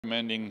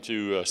Recommending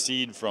to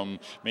seed from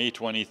May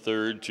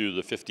 23rd to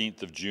the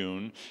 15th of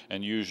June,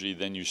 and usually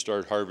then you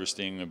start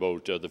harvesting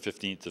about the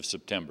 15th of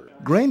September.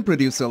 Grain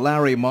producer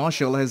Larry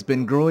Marshall has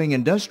been growing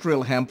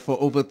industrial hemp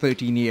for over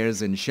 13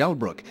 years in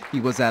Shellbrook. He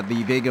was at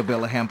the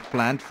Vegaville hemp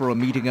plant for a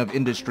meeting of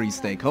industry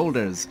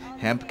stakeholders.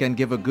 Hemp can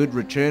give a good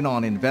return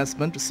on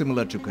investment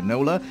similar to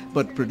canola,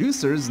 but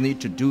producers need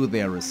to do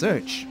their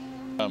research.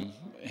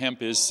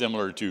 Hemp is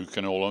similar to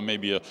canola,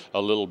 maybe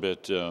a little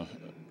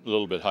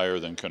bit higher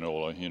than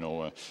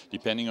canola,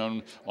 depending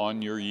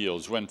on your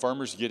yields. When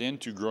farmers get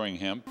into growing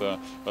hemp,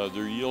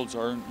 their yields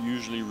aren't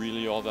usually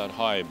really all that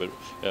high, but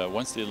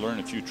once they learn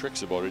a few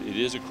tricks about it, it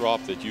is a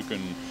crop that you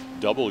can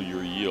double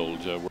your yield.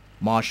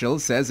 Marshall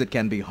says it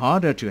can be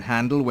harder to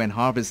handle when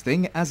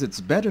harvesting, as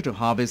it's better to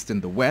harvest in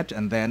the wet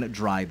and then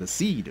dry the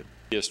seed.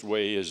 The easiest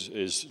way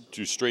is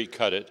to straight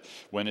cut it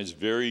when it's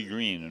very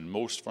green, and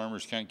most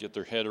farmers can't get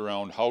their head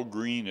around how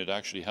green it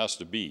actually has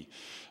to be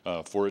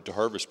for it to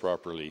harvest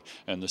properly.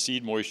 And the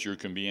seed moisture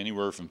can be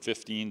anywhere from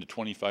 15 to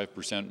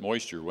 25%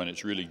 moisture when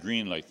it's really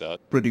green like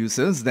that.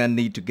 Producers then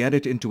need to get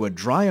it into a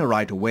dryer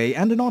right away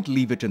and not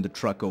leave it in the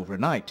truck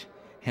overnight.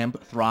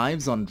 Hemp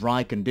thrives on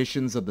dry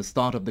conditions at the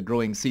start of the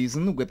growing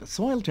season with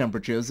soil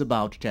temperatures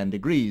about 10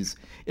 degrees.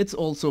 It's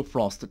also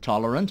frost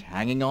tolerant,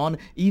 hanging on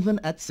even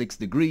at 6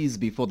 degrees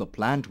before the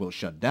plant will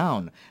shut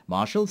down.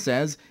 Marshall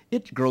says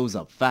it grows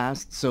up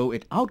fast, so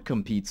it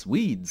outcompetes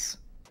weeds.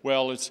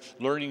 Well, it's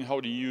learning how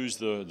to use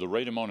the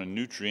right amount of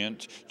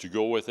nutrient to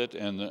go with it,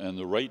 and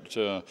the right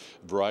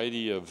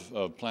variety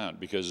of plant,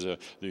 because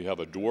you have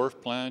a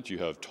dwarf plant, you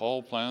have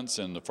tall plants,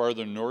 and the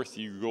farther north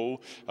you go,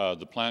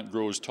 the plant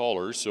grows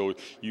taller, so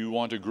you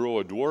want to grow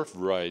a dwarf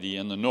variety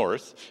in the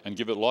north and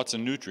give it lots of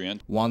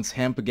nutrient. Once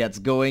hemp gets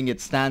going,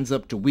 it stands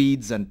up to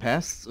weeds and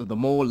pests. The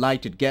more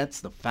light it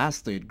gets, the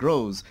faster it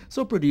grows,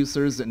 so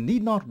producers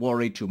need not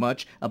worry too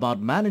much about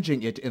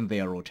managing it in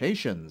their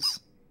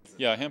rotations.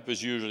 Yeah, hemp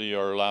is usually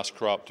our last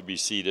crop to be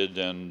seeded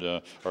and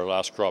our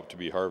last crop to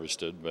be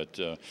harvested, but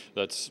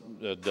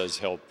that does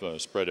help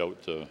spread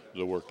out the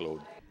workload.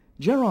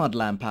 Gerard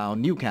Lampow,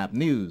 Newcap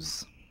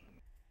News.